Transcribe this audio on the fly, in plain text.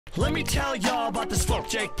Let me tell y'all about this folk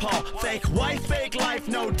Jake Paul. Fake wife, fake life,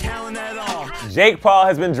 no talent at all. Jake Paul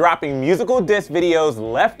has been dropping musical diss videos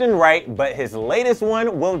left and right, but his latest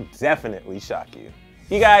one will definitely shock you.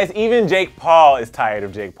 You guys, even Jake Paul is tired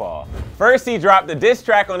of Jake Paul. First he dropped the diss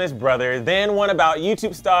track on his brother, then one about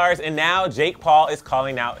YouTube stars, and now Jake Paul is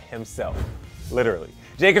calling out himself. Literally.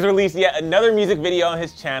 Jake has released yet another music video on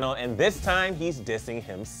his channel, and this time he's dissing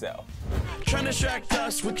himself. Trying to distract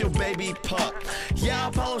us with your baby pup. Yeah,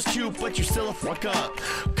 Apollo's cute, but you still a fuck up.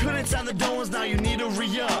 Couldn't sign the Dolans, now you need to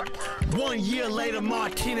re-up. 1 year later,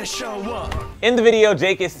 Martina show up. In the video,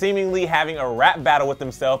 Jake is seemingly having a rap battle with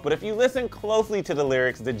himself, but if you listen closely to the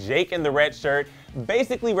lyrics, the Jake in the red shirt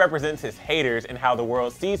basically represents his haters and how the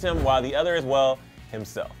world sees him, while the other is, well,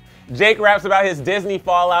 himself. Jake raps about his Disney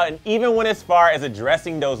fallout and even went as far as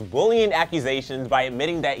addressing those bullying accusations by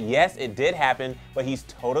admitting that yes, it did happen, but he's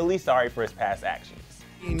totally sorry for his past actions.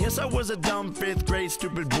 Yes, I was a dumb 5th grade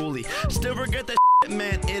stupid bully. Still regret that shit,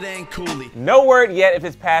 man, it ain't coolie. No word yet if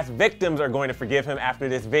his past victims are going to forgive him after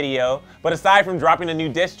this video, but aside from dropping a new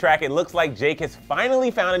diss track, it looks like Jake has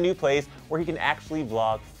finally found a new place where he can actually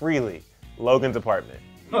vlog freely. Logan's apartment.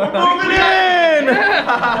 Moving in!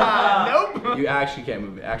 Nope. You actually can't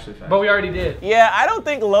move it, actually fast. But we already did. Yeah, I don't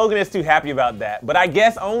think Logan is too happy about that, but I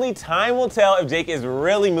guess only time will tell if Jake is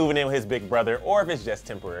really moving in with his big brother or if it's just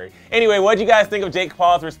temporary. Anyway, what'd you guys think of Jake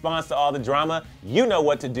Paul's response to all the drama? You know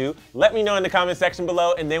what to do. Let me know in the comment section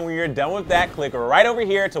below, and then when you're done with that, click right over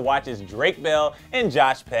here to watch as Drake Bell and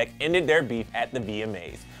Josh Peck ended their beef at the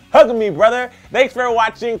VMAs. Hug me, brother. Thanks for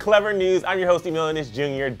watching Clevver News. I'm your host, Emilianus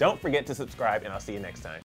Jr. Don't forget to subscribe, and I'll see you next time.